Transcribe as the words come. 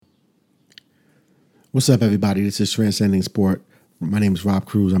What's up, everybody? This is Transcending Sport. My name is Rob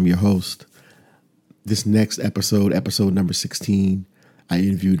Cruz. I'm your host. This next episode, episode number 16, I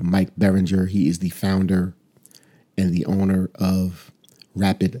interviewed Mike Beringer. He is the founder and the owner of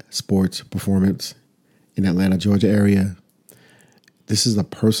Rapid Sports Performance in Atlanta, Georgia area. This is a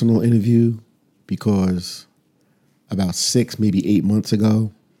personal interview because about 6, maybe 8 months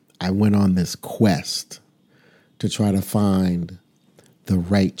ago, I went on this quest to try to find the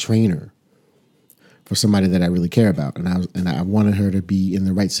right trainer for somebody that I really care about. And I wanted her to be in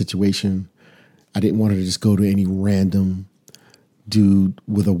the right situation. I didn't want her to just go to any random dude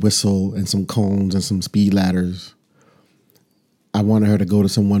with a whistle and some cones and some speed ladders. I wanted her to go to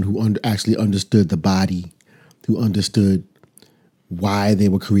someone who actually understood the body, who understood why they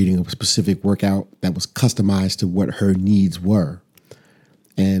were creating a specific workout that was customized to what her needs were.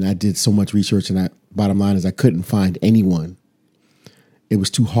 And I did so much research, and bottom line is I couldn't find anyone. It was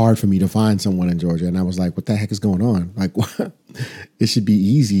too hard for me to find someone in Georgia. And I was like, what the heck is going on? Like, what? It should be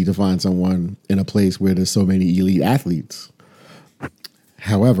easy to find someone in a place where there's so many elite athletes.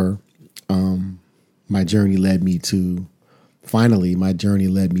 However, my journey led me to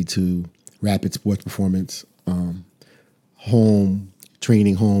Rapid Sports Performance,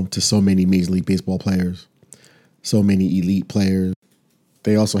 training home to so many Major League Baseball players, so many elite players.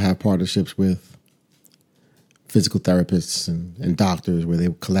 They also have partnerships with physical therapists and doctors where they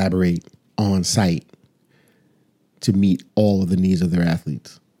collaborate on site to meet all of the needs of their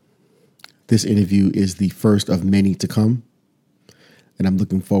athletes. This interview is the first of many to come, and I'm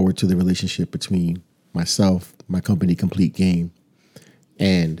looking forward to the relationship between myself, my company Complete Game,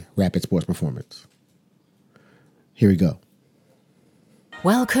 and Rapid Sports Performance. Here we go.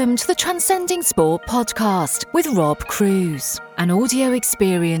 Welcome to the Transcending Sport podcast with Rob Cruz, an audio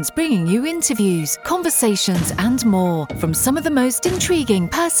experience bringing you interviews, conversations, and more from some of the most intriguing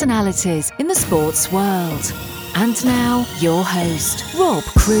personalities in the sports world. And now, your host, Rob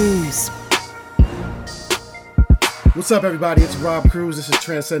Cruz. What's up, everybody? It's Rob Cruz. This is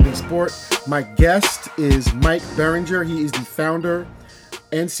Transcending Sport. My guest is Mike Beringer. He is the founder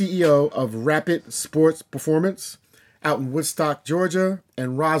and CEO of Rapid Sports Performance out in Woodstock, Georgia,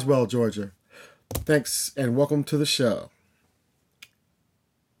 and Roswell, Georgia. Thanks, and welcome to the show.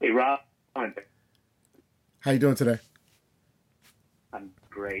 Hey, Rob. How you doing today? I'm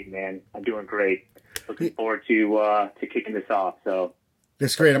great, man. I'm doing great. Looking forward to kicking this off. So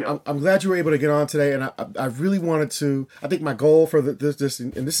that's great. I'm glad you were able to get on today, and I really wanted to. I think my goal for this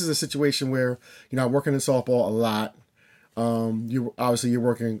is a situation where I'm working in softball a lot. You're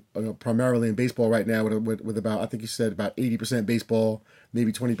working primarily in baseball right now with about, I think you said about 80% baseball,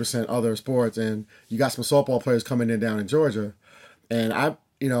 maybe 20% other sports, and you got some softball players coming in down in Georgia, and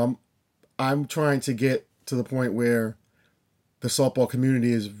I'm trying to get to the point where the softball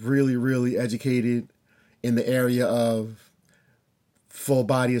community is really, really educated in the area of full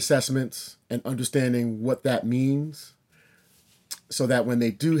body assessments and understanding what that means, so that when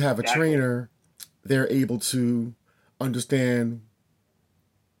they do have a trainer, they're able to understand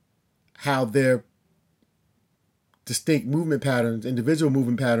how their distinct movement patterns, individual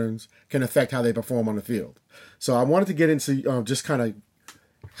movement patterns, can affect how they perform on the field. So I wanted to get into just kind of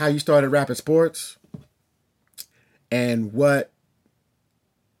how you started Rapid Sports and what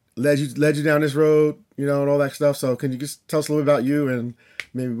led you down this road, and all that stuff. So can you just tell us a little bit about you and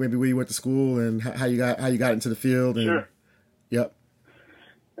maybe where you went to school and how you got into the field? And, sure. Yep.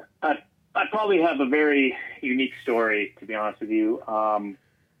 I probably have a very unique story, to be honest with you.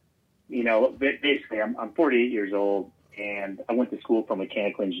 Basically, I'm 48 years old, and I went to school for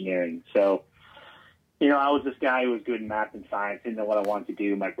mechanical engineering. So, I was this guy who was good in math and science, didn't know what I wanted to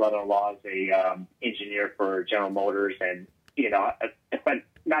do. My brother-in-law is a engineer for General Motors, and, if I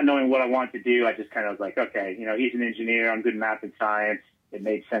not knowing what I wanted to do, I just kind of was like, okay, he's an engineer, I'm good in math and science. It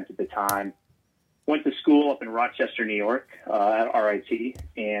made sense at the time. Went to school up in Rochester, New York, at RIT,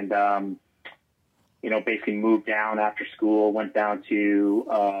 and, basically moved down after school, went down to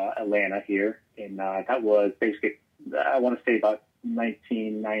Atlanta here, and that was basically, I want to say about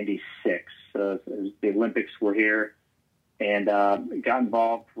 1996. The Olympics were here, and got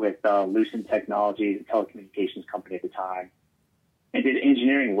involved with Lucent Technologies, a telecommunications company at the time, and did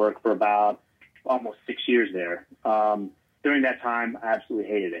engineering work for about almost 6 years there. During that time, I absolutely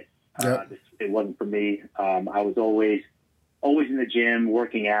hated it. Yep. It wasn't for me. I was always in the gym,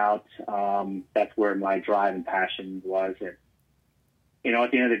 working out. That's where my drive and passion was. And,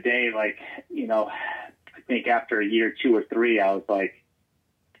 at the end of the day, I think after a year, 2 or 3, I was like,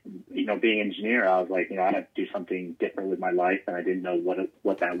 being an engineer, I was like, I had to do something different with my life, and I didn't know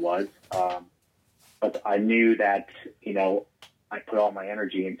what that was. But I knew that, I put all my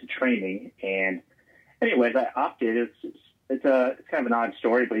energy into training, and anyways, I opted. It's kind of an odd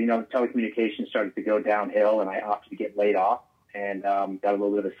story, but telecommunications started to go downhill, and I opted to get laid off and got a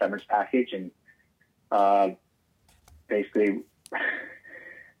little bit of a severance package, and basically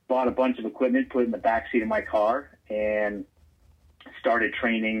bought a bunch of equipment, put it in the backseat of my car, and started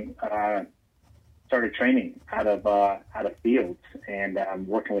training out of fields and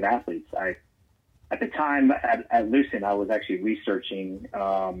working with athletes. At the time at Lucent, I was actually researching,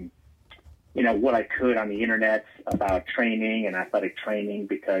 what I could on the internet about training and athletic training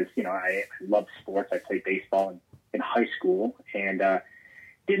because, I love sports. I played baseball in high school and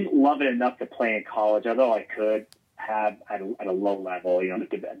didn't love it enough to play in college, although I could have at a low level,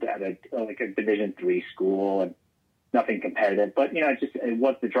 at a Division III school and nothing competitive. But,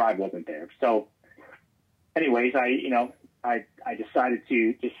 the drive wasn't there. So anyways, I decided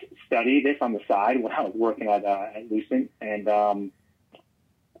to just study this on the side when I was working at Lucent and,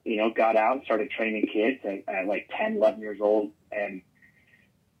 got out and started training kids at like 10, 11 years old. And,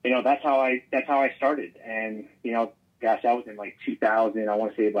 that's how I started. And, gosh, that was in like 2000, I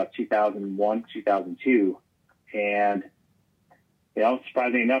want to say about 2001, 2002. And,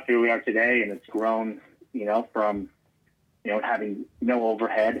 surprisingly enough, here we are today, and it's grown, from, having no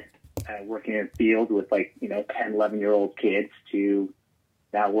overhead, working in a field with 10, 11-year-old kids to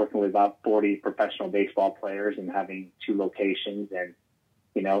now working with about 40 professional baseball players and having 2 locations and,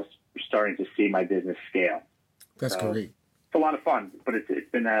 starting to see my business scale. That's great. It's a lot of fun, but it's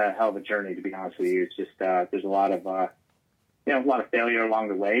been a hell of a journey, to be honest with you. It's just, there's a lot of failure along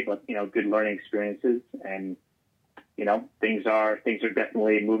the way, but, good learning experiences and, things are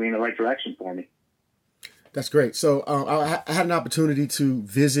definitely moving in the right direction for me. That's great. So I had an opportunity to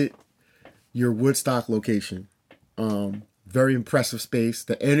visit your Woodstock location. Very impressive space.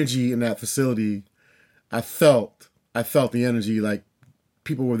 The energy in that facility, I felt the energy, like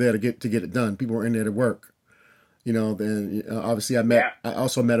people were there to get it done. People were in there to work. Then obviously I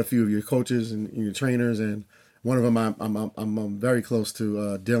also met a few of your coaches and your trainers, and one of them I'm very close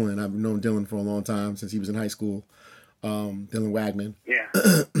to, Dylan. I've known Dylan for a long time since he was in high school. Dylan Wagman. Yeah.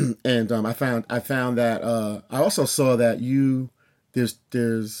 And I found that I also saw that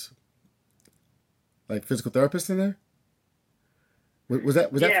there's like physical therapists in there. Was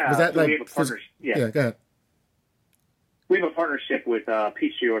that so like we have a partnership. Yeah, go ahead. We have a partnership with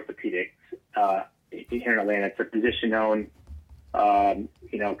Peachtree Orthopedics here in Atlanta. It's a physician-owned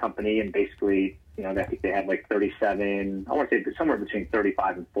company, and basically I think they have like 37. I want to say somewhere between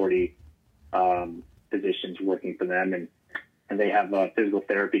 35 and 40 physicians working for them, and they have a physical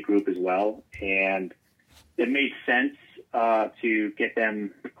therapy group as well. And it made sense to get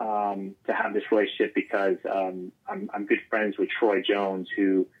them to have this relationship because I'm good friends with Troy Jones,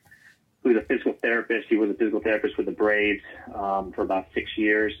 who's a physical therapist. He was a physical therapist with the Braves for about 6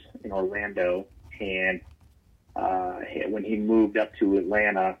 years in Orlando. And when he moved up to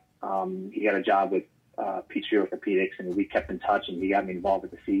Atlanta, he got a job with Peachtree Orthopedics, and we kept in touch, and he got me involved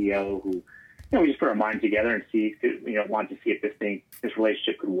with the CEO who, we just put our minds together and wanted to see if this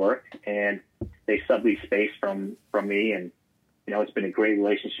relationship could work. And they subleased space from me, and it's been a great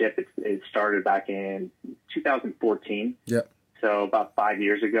relationship. It started back in 2014. Yep. So about 5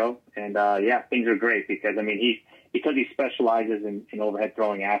 years ago. And things are great because he specializes in overhead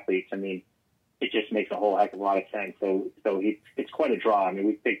throwing athletes. It just makes a whole heck of a lot of sense. So it's quite a draw.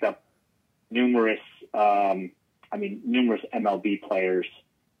 We picked up numerous MLB players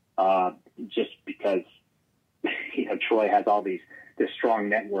just because Troy has all this strong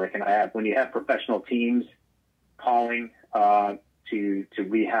network, and when you have professional teams calling to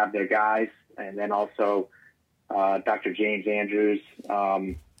rehab their guys, and then also Dr. James Andrews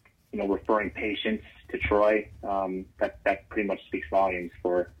referring patients to Troy, that pretty much speaks volumes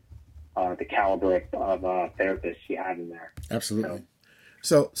for the caliber of therapists you have in there. Absolutely.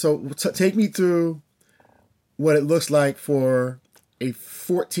 So take me through what it looks like for a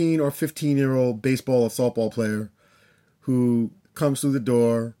 14 or 15-year-old baseball or softball player who comes through the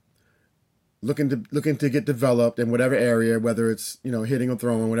door looking to get developed in whatever area, whether it's hitting or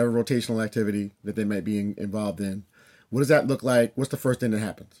throwing, whatever rotational activity that they might be involved in. What does that look like? What's the first thing that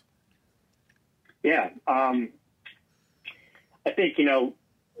happens? Yeah, I think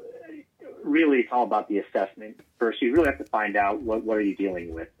really it's all about the assessment. First, you really have to find out what are you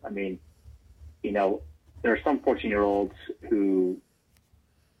dealing with. There are some 14-year-olds who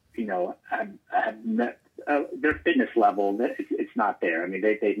have met their fitness level. It's not there.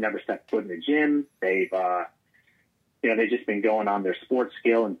 They've never stepped foot in the gym. They've just been going on their sports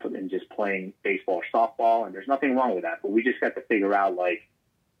skill and just playing baseball or softball, and there's nothing wrong with that. But we just got to figure out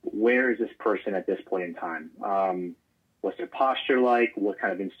where is this person at this point in time. what's their posture like? What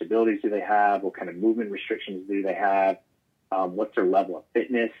kind of instabilities do they have? What kind of movement restrictions do they have? What's their level of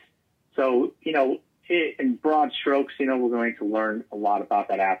fitness? So, in broad strokes, we're going to learn a lot about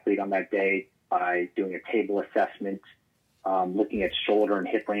that athlete on that day by doing a table assessment, looking at shoulder and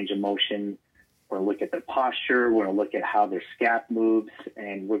hip range of motion. We're going to look at their posture. We're going to look at how their scap moves.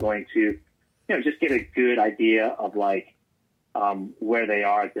 And we're going to, just get a good idea of where they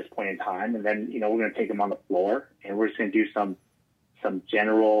are at this point in time. And then, we're going to take them on the floor and we're just going to do some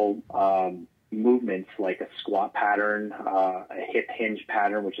general movements like a squat pattern, a hip hinge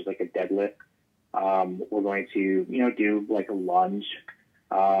pattern, which is like a deadlift. We're going to, do like a lunge.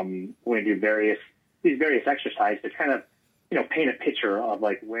 We're going to do these various exercises to kind of, paint a picture of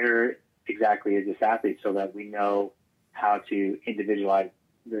where exactly is this athlete so that we know how to individualize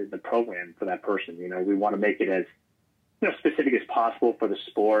the program for that person. We want to make it as, specific as possible for the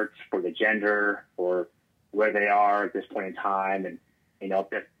sport, for the gender, for where they are at this point in time. And,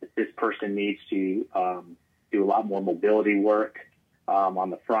 if this person needs to do a lot more mobility work on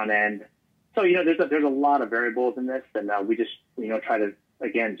the front end. So, there's a lot of variables in this, and we just, try to,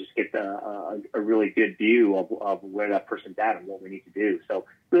 again, just get a really good view of where that person's at and what we need to do. So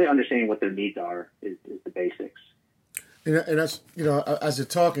really understanding what their needs are is the basics. And that's, as you're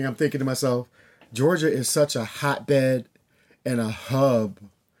talking, I'm thinking to myself, Georgia is such a hotbed and a hub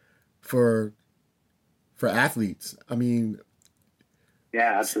for athletes. I mean,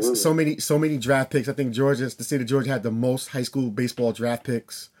 yeah, absolutely. So many draft picks. I think the state of Georgia had the most high school baseball draft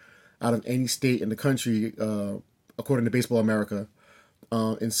picks out of any state in the country, according to Baseball America.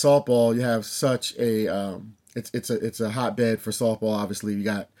 In softball, you have such a it's a hotbed for softball. Obviously, you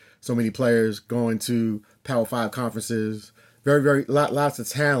got so many players going to Power 5 conferences. Very lots of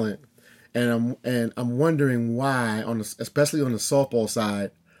talent, and I'm wondering why especially on the softball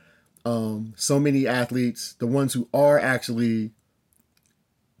side, so many athletes, the ones who are actually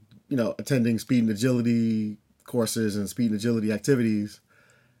attending speed and agility courses and speed and agility activities,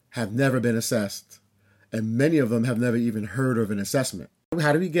 have never been assessed, and many of them have never even heard of an assessment.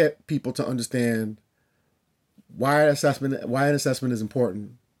 How do we get people to understand why an assessment is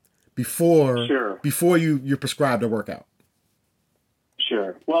important before you're prescribed a workout?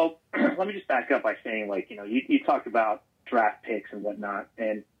 Sure. Well, let me just back up by saying, you talked about draft picks and whatnot,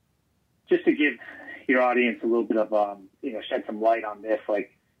 and just to give your audience a little bit of, shed some light on this,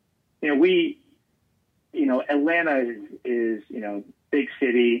 Atlanta is big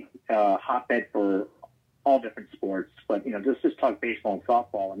city, hotbed for all different sports, but let's just talk baseball and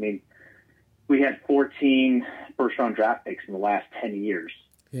softball. I mean, we had 14 first-round draft picks in the last 10 years.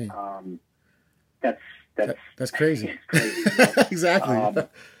 Yeah. That's crazy. It's crazy. Exactly.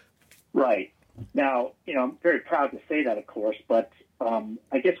 Right. Now, I'm very proud to say that, of course, but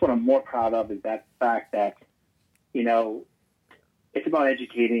I guess what I'm more proud of is that fact that, it's about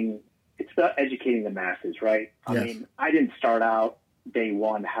educating the masses, right? Yes. I mean, I didn't start out day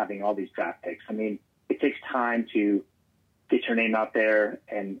one having all these draft picks. I mean, it takes time to get your name out there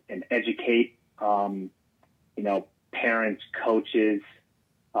and educate, parents, coaches,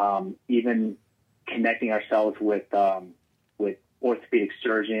 even connecting ourselves with orthopedic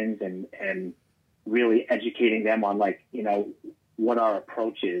surgeons and really educating them on what our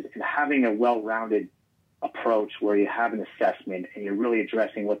approach is, and having a well-rounded approach where you have an assessment and you're really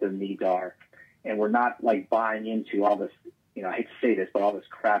addressing what their needs are. And we're not buying into all this, I hate to say this, but all this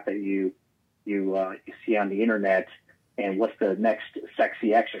crap that you see on the internet and what's the next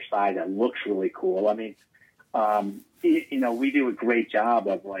sexy exercise that looks really cool. I mean, we do a great job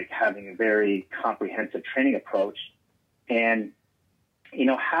of having a very comprehensive training approach. And,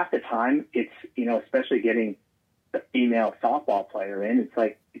 half the time it's, especially getting the female softball player in,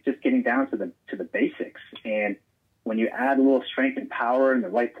 it's just getting down to the basics. And when you add a little strength and power in the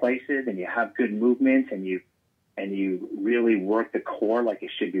right places, and you have good movement, and you really work the core like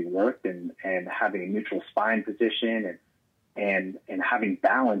it should be worked, and having a neutral spine position and having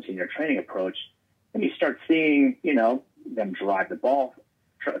balance in your training approach, and you start seeing, them drive the ball,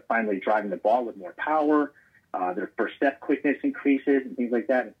 finally driving the ball with more power, their first step quickness increases and things like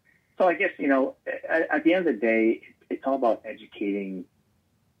that. So I guess, at the end of the day, it's all about educating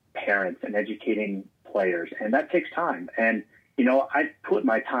parents and educating players, and that takes time. And, I put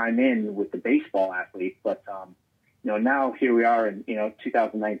my time in with the baseball athlete, but, now here we are in,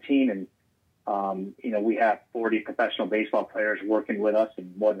 2019, and, we have 40 professional baseball players working with us,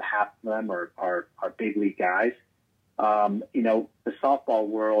 and more than half of them are big league guys. The softball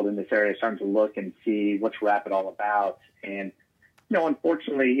world in this area is starting to look and see what's Rapid all about. And,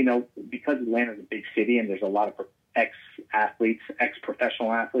 unfortunately, because Atlanta is a big city and there's a lot of ex-athletes,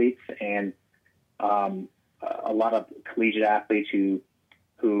 ex-professional athletes, and a lot of collegiate athletes who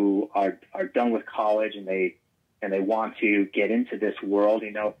are done with college and they want to get into this world.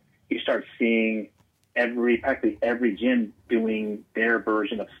 You start seeing practically every gym doing their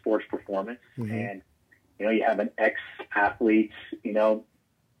version of sports performance. Mm-hmm. And, you have an ex-athlete,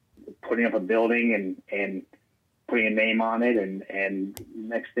 putting up a building and putting a name on it. And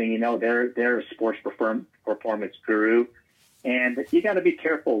next thing you know, they're a sports performance guru. And you got to be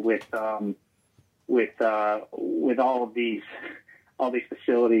careful with all of these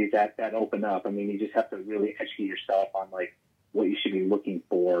facilities that open up. I mean, you just have to really educate yourself on like what you should be looking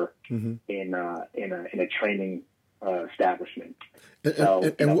for mm-hmm. in a training establishment. So,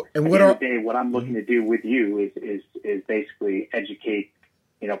 at the end of the day, what I'm looking to do with you is basically educate,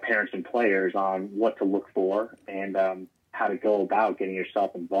 parents and players on what to look for and how to go about getting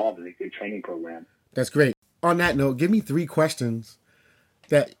yourself involved in a good training program. That's great. On that note, give me 3 questions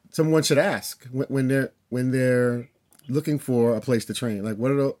that someone should ask when they're looking for a place to train. Like,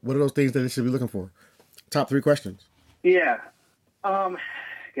 what are those things that they should be looking for? Top 3 questions. Yeah.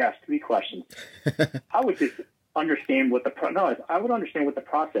 Gosh, 3 questions. I would just understand what I would understand what the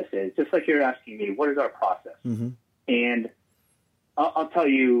process is. Just like you're asking me, what is our process? Mm-hmm. And I'll tell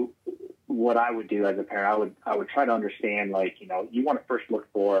you what I would do as a parent. I would try to understand, like, you want to first look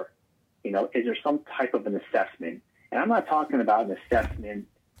for, is there some type of an assessment? And I'm not talking about an assessment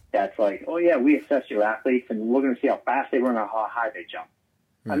that's like, oh yeah, we assess your athletes and we're going to see how fast they run or how high they jump.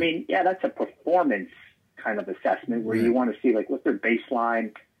 Right. I mean, yeah, that's a performance kind of assessment where you want to see like what's their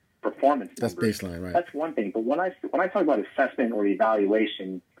baseline performance numbers. That's baseline, right? That's one thing. But when I talk about assessment or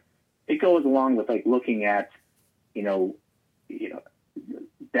evaluation, it goes along with like looking at,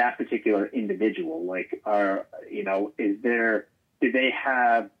 that particular individual. Like, are they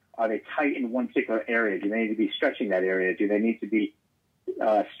tight in one particular area? Do they need to be stretching that area? Do they need to be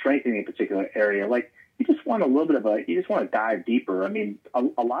strengthening a particular area? Like, you just want you just want to dive deeper. I mean,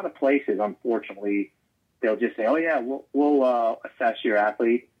 a lot of places, unfortunately, they'll just say, oh yeah, we'll assess your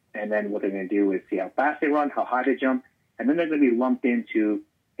athlete. And then what they're going to do is see how fast they run, how high they jump. And then they're going to be lumped into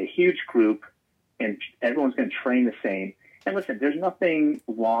a huge group and everyone's going to train the same. And listen, there's nothing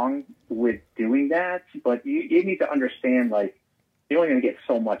wrong with doing that, but you need to understand, like, you're only going to get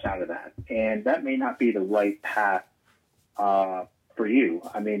so much out of that. And that may not be the right path for you.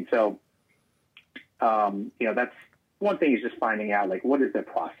 I mean, so, that's one thing is just finding out, like, what is the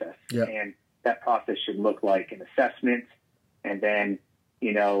process? Yeah. And that process should look like an assessment. And then,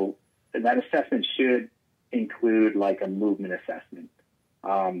 that assessment should include, like, a movement assessment.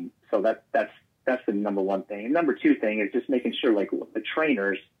 So that's the number one thing. And number 2 thing is just making sure, like, the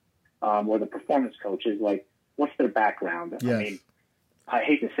trainers or the performance coaches, like, what's their background? Yes. I mean, I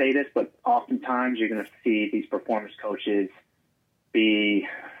hate to say this, but oftentimes you're going to see these performance coaches be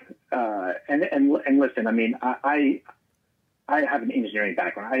and listen, I mean, I have an engineering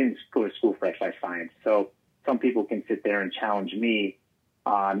background. I didn't go to school for exercise science, so some people can sit there and challenge me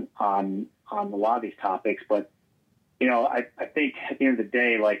on a lot of these topics, but I think at the end of the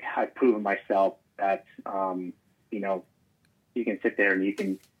day, like, I've proven myself that, you can sit there and you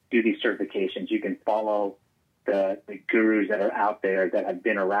can do these certifications. You can follow the gurus that are out there that have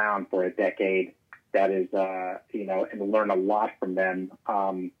been around for a decade that is, and learn a lot from them.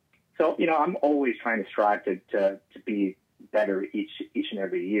 So, I'm always trying to strive to be better each and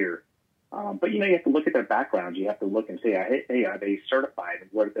every year. But, you have to look at their backgrounds. You have to look and say, hey, are they certified?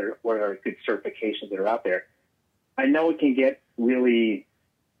 What are good certifications that are out there? I know it can get really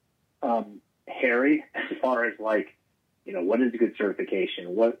hairy as far as, like, what is a good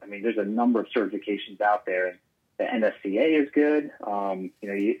certification? There's a number of certifications out there. And the NSCA is good.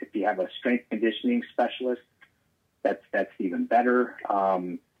 If you have a strength conditioning specialist, that's even better.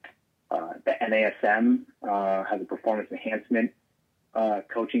 The NASM has a performance enhancement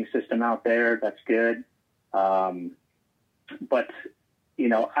coaching system out there. That's good. But,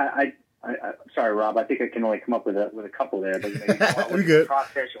 I'm sorry, Rob. I think I can only come up with a couple there. But you want to look at the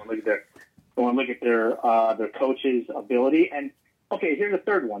process. You want to look at their coach's ability. And okay, here's a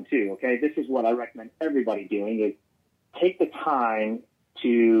third one too. Okay, this is what I recommend everybody doing: is take the time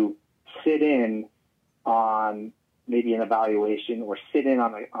to sit in on maybe an evaluation or sit in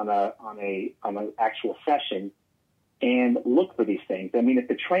on an actual session and look for these things. I mean, if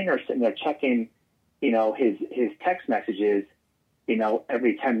the trainer is sitting there checking, his text messages,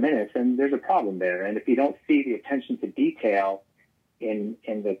 every 10 minutes, and there's a problem there. And if you don't see the attention to detail in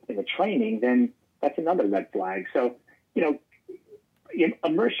the training, then that's another red flag. So, you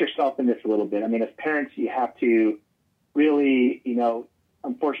immerse yourself in this a little bit. I mean, as parents, you have to really,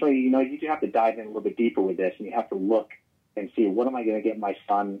 unfortunately, you do have to dive in a little bit deeper with this, and you have to look and see, what am I going to get my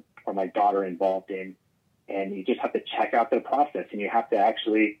son or my daughter involved in? and you just have to check out their process, and you have to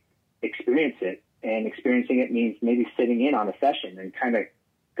actually experience it. And experiencing it means maybe sitting in on a session and kind of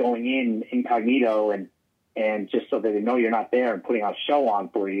going in incognito and just so that they know you're not there and putting on a show on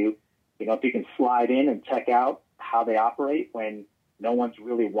for you. You know, if you can slide in and check out how they operate when no one's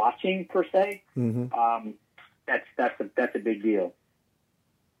really watching per se, that's a big deal.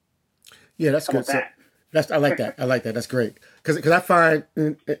 Yeah, that's good. So, I like that. I like that. That's great. Because I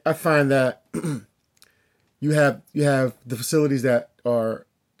find that you have the facilities that are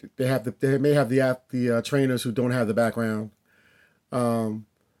they may have the trainers who don't have the background,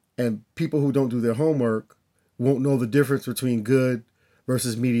 and people who don't do their homework won't know the difference between good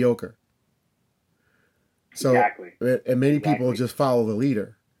versus mediocre. So, exactly. And many people just follow the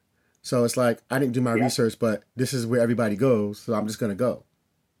leader. So it's like, I didn't do my research, but this is where everybody goes, so I'm just going to go.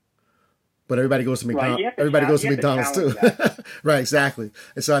 But everybody goes to McDonald's. Right, everybody goes to McDonald's too. Right, exactly.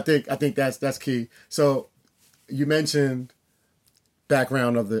 And so I think that's key. So you mentioned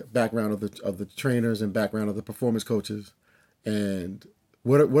background of the trainers and background of the performance coaches, and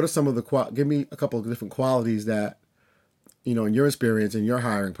what are some of the give me a couple of different qualities that, you know, in your experience in your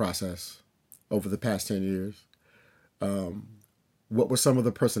hiring process over the past 10 years, what were some of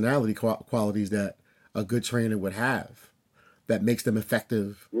the personality qualities that a good trainer would have that makes them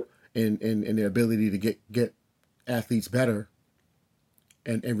effective in their ability to get athletes better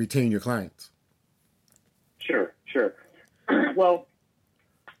and retain your clients? Sure. Well,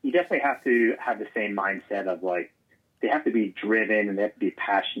 you definitely have to have the same mindset of, like, they have to be driven and they have to be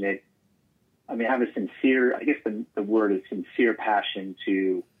passionate. I mean, have a sincere, I guess the word is sincere passion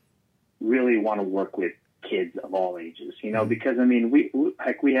to really want to work with kids of all ages, you know, because, I mean, we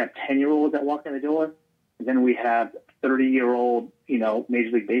have 10-year-olds that walk in the door, and then we have 30-year-old, you know,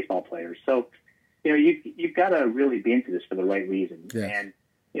 Major League Baseball players. So, you know, you've got to really be into this for the right reason. Yes. And,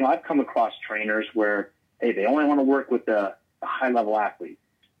 you know, I've come across trainers where, hey, they only want to work with the high-level athlete.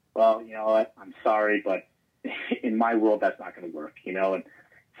 Well, you know what, I'm sorry, but in my world, that's not going to work, you know. And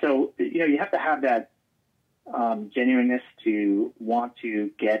so, you know, you have to have that genuineness to want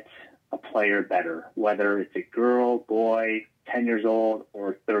to get a player better, whether it's a girl, boy, 10 years old,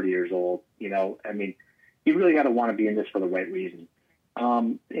 or 30 years old. You know, I mean, you really got to want to be in this for the right reason.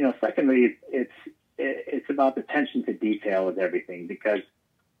 You know, secondly, it's about the attention to detail of everything, because,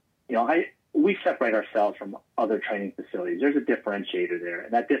 you know, we separate ourselves from other training facilities. There's a differentiator there,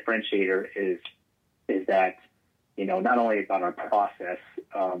 and that differentiator is that, you know, not only about our process,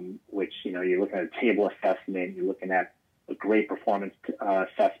 which, you know, you're looking at a table assessment, you're looking at a great performance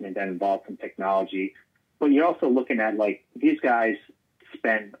assessment that involves some technology, but you're also looking at, like, these guys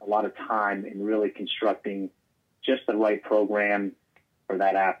spend a lot of time in really constructing just the right program for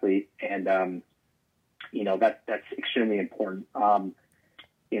that athlete, and you know, that's extremely important.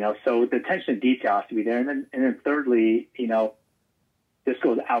 You know, so the attention to detail has to be there, and then thirdly, you know, this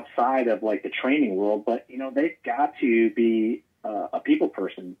goes outside of, like, the training world, but, you know, they've got to be a people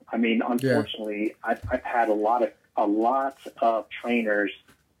person. I mean, unfortunately, I've had a lot of trainers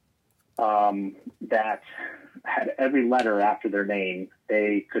that had every letter after their name.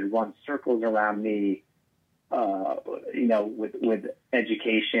 They could run circles around me, you know, with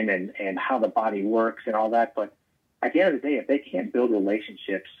education and how the body works and all that. But at the end of the day, if they can't build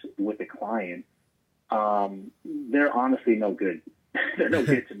relationships with the client, they're honestly no good. They're no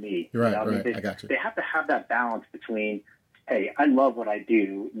good to me. Right, you know? right. I mean, I got you. They have to have that balance between, hey, I love what I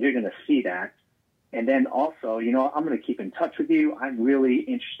do. You're going to see that. And then also, you know, I'm going to keep in touch with you. I'm really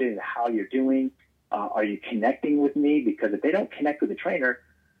interested in how you're doing. Are you connecting with me? Because if they don't connect with the trainer,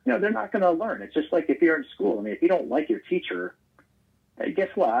 you know, they're not going to learn. It's just like if you're in school. I mean, if you don't like your teacher, guess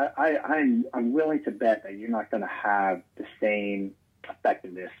what? I'm willing to bet that you're not going to have the same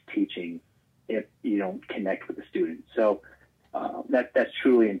effectiveness teaching if you don't connect with the student. So that's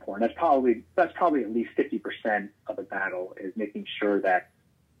truly important. That's probably at least 50% of the battle, is making sure that,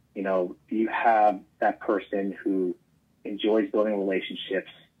 you know, you have that person who enjoys building relationships.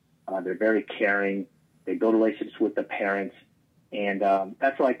 They're very caring. They build relationships with the parents. And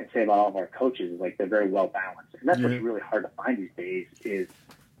that's what I can say about all of our coaches, is, like, they're very well balanced. And that's what's really hard to find these days is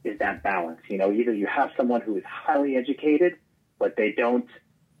that balance. You know, either you have someone who is highly educated, but they don't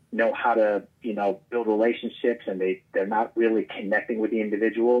know how to, you know, build relationships, and they're not really connecting with the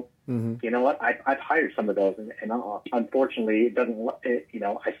individual. Mm-hmm. You know what? I've hired some of those, and unfortunately, it doesn't. You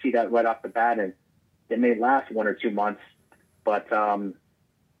know, I see that right off the bat, and it may last 1 or 2 months, but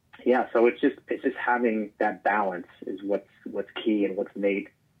yeah. So it's just having that balance is what's key, and what's made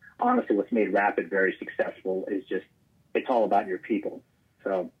Rapid very successful is just, it's all about your people.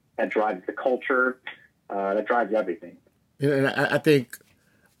 So that drives the culture, that drives everything. And I think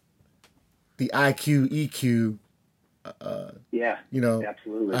the IQ, EQ. Yeah, You know,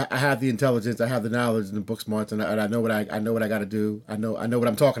 absolutely. I have the intelligence, I have the knowledge and the book smarts, and I know what I know what I got to do. I know what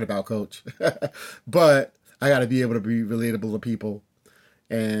I'm talking about, Coach. But I got to be able to be relatable to people,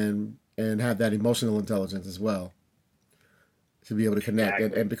 and have that emotional intelligence as well to be able to connect.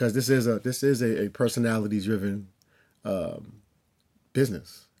 Exactly. And because this is a personality driven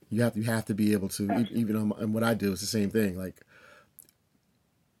business, you have to be able to even on what I do, it's the same thing. Like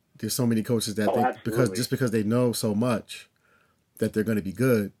there's so many coaches that think because they know so much that they're going to be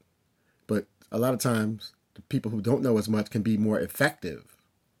good, but a lot of times the people who don't know as much can be more effective,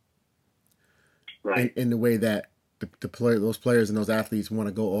 right? In the way that those players and those athletes want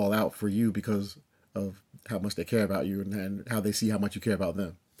to go all out for you because of how much they care about you and how they see how much you care about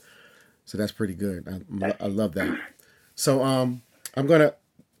them. So that's pretty good. I love that. So I'm gonna,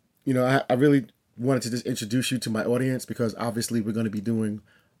 I really wanted to just introduce you to my audience because obviously we're going to be doing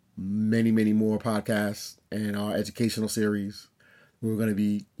many, many more podcasts and our educational series. We're going to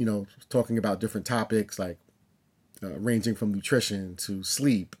be, talking about different topics like ranging from nutrition to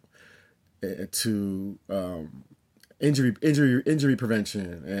sleep to injury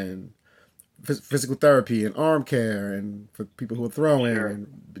prevention and physical therapy and arm care and for people who are throwing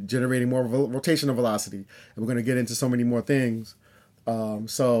and generating more rotational velocity. And we're going to get into so many more things.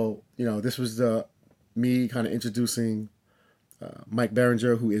 So this was me kind of introducing Mike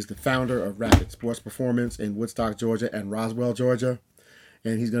Beringer, who is the founder of Rapid Sports Performance in Woodstock, Georgia and Roswell, Georgia.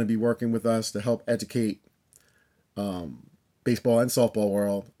 And he's going to be working with us to help educate baseball and softball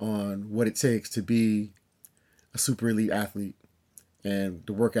world on what it takes to be a super elite athlete and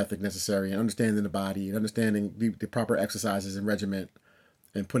the work ethic necessary and understanding the body and understanding the proper exercises and regimen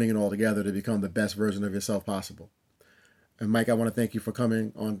and putting it all together to become the best version of yourself possible. And Mike, I want to thank you for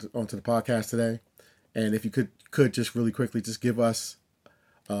coming onto the podcast today. And if you could just really quickly just give us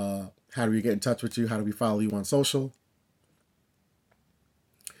how do we get in touch with you? How do we follow you on social?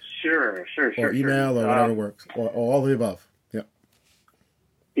 Sure. Or email or whatever works. Or all of the above. Yep.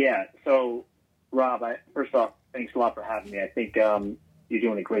 Yeah. So, Rob, first off, thanks a lot for having me. I think you're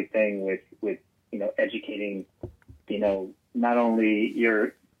doing a great thing with educating, not only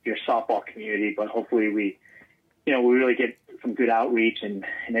your softball community, but hopefully we really get some good outreach and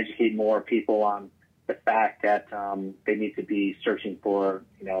educate more people on the fact that they need to be searching for,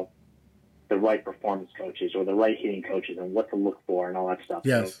 the right performance coaches or the right hitting coaches and what to look for and all that stuff.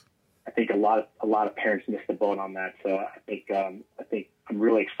 Yes. So I think a lot of parents miss the boat on that. So I think I'm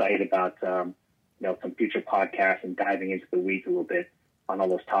really excited about some future podcasts and diving into the weeds a little bit on all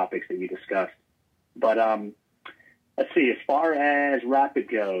those topics that you discussed. But let's see, as far as Rapid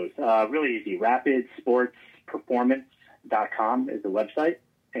goes, really easy. RapidSportsPerformance.com is the website,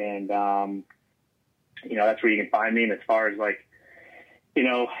 and that's where you can find me. And as far as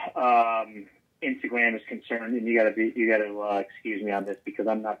Instagram is concerned, and you got to excuse me on this because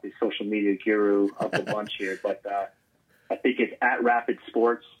I'm not the social media guru of the bunch here, but I think it's at Rapid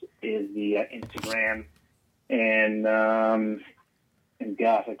Sports is the Instagram, and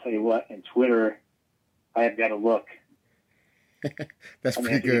gosh, I tell you what, and Twitter, I have got to look. That's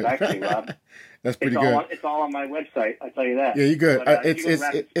pretty good. Actually, Rob. That's pretty good. It's all on my website. I tell you that. Yeah, you're good. But,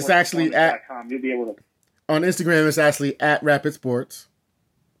 it's actually at you'll be able to. On Instagram. It's actually at Rapid Sports.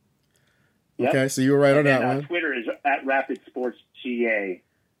 Yep. Okay, so you were right on that one. Twitter is at Rapid Sports GA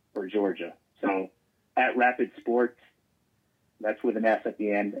for Georgia. So at Rapid Sports, that's with an S at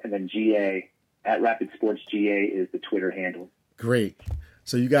the end, and then GA at Rapid Sports GA is the Twitter handle. Great.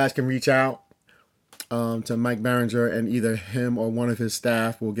 So you guys can reach out to Mike Beringer, and either him or one of his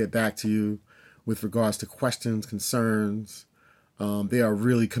staff will get back to you with regards to questions, concerns. They are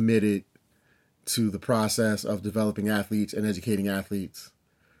really committed to the process of developing athletes and educating athletes.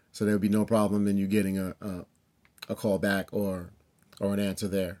 So there would be no problem in you getting a call back or an answer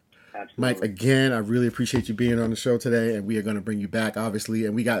there. Absolutely. Mike, again, I really appreciate you being on the show today, and we are going to bring you back, obviously.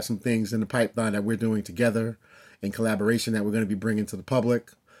 And we got some things in the pipeline that we're doing together in collaboration that we're going to be bringing to the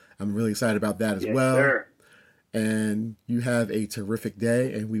public. I'm really excited about that as well. Sir. And you have a terrific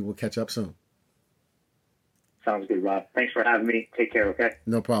day, and we will catch up soon. Sounds good, Rob. Thanks for having me. Take care, okay?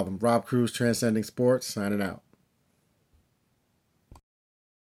 No problem. Rob Cruz, Transcending Sports, signing out.